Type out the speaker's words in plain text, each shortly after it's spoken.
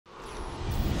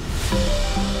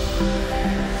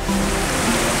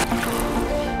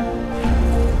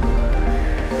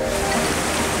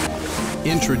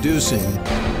Introducing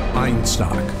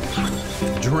Einstok.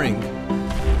 Drink,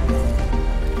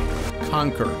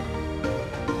 conquer,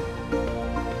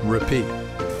 repeat.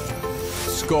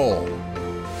 Skál.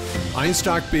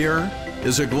 Einstok Beer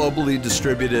is a globally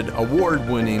distributed,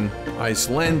 award-winning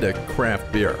Icelandic craft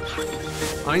beer.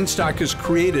 Einstok is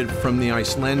created from the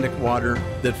Icelandic water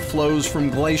that flows from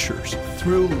glaciers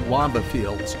through lava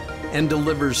fields and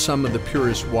delivers some of the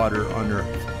purest water on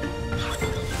Earth.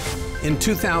 In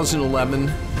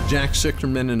 2011, Jack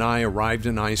Sichterman and I arrived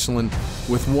in Iceland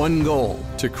with one goal: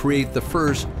 to create the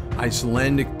first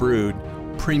Icelandic brewed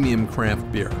premium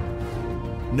craft beer.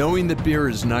 Knowing that beer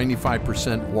is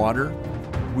 95% water,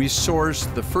 we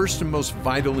sourced the first and most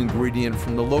vital ingredient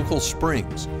from the local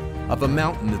springs of a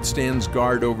mountain that stands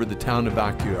guard over the town of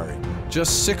Akureyri,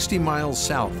 just 60 miles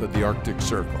south of the Arctic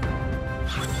Circle.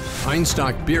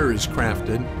 Einstok Beer is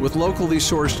crafted with locally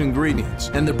sourced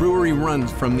ingredients, and the brewery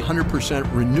runs from 100%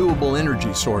 renewable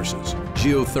energy sources,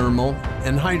 geothermal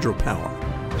and hydropower.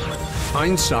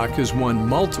 Einstok has won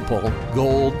multiple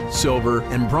gold, silver,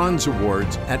 and bronze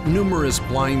awards at numerous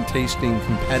blind tasting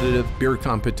competitive beer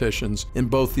competitions in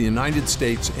both the United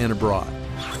States and abroad.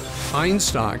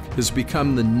 Einstok has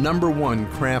become the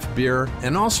 #1 craft beer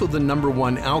and also the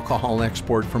 #1 alcohol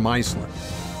export from Iceland.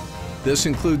 This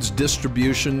includes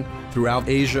distribution throughout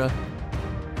Asia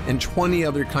and 20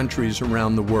 other countries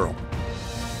around the world.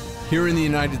 Here in the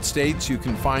United States, you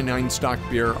can find Einstok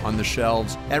Beer on the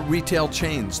shelves at retail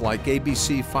chains like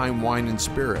ABC Fine Wine and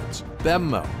Spirits,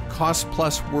 Bevmo, Cost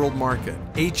Plus World Market,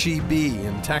 H-E-B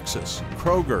in Texas,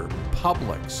 Kroger,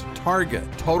 Publix, Target,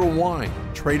 Total Wine,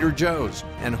 Trader Joe's,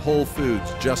 and Whole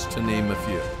Foods, just to name a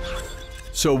few.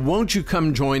 So won't you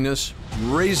come join us,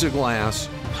 raise a glass,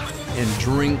 and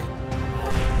drink,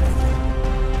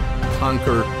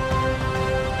 conquer,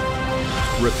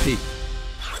 repeat.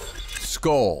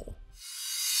 Skál.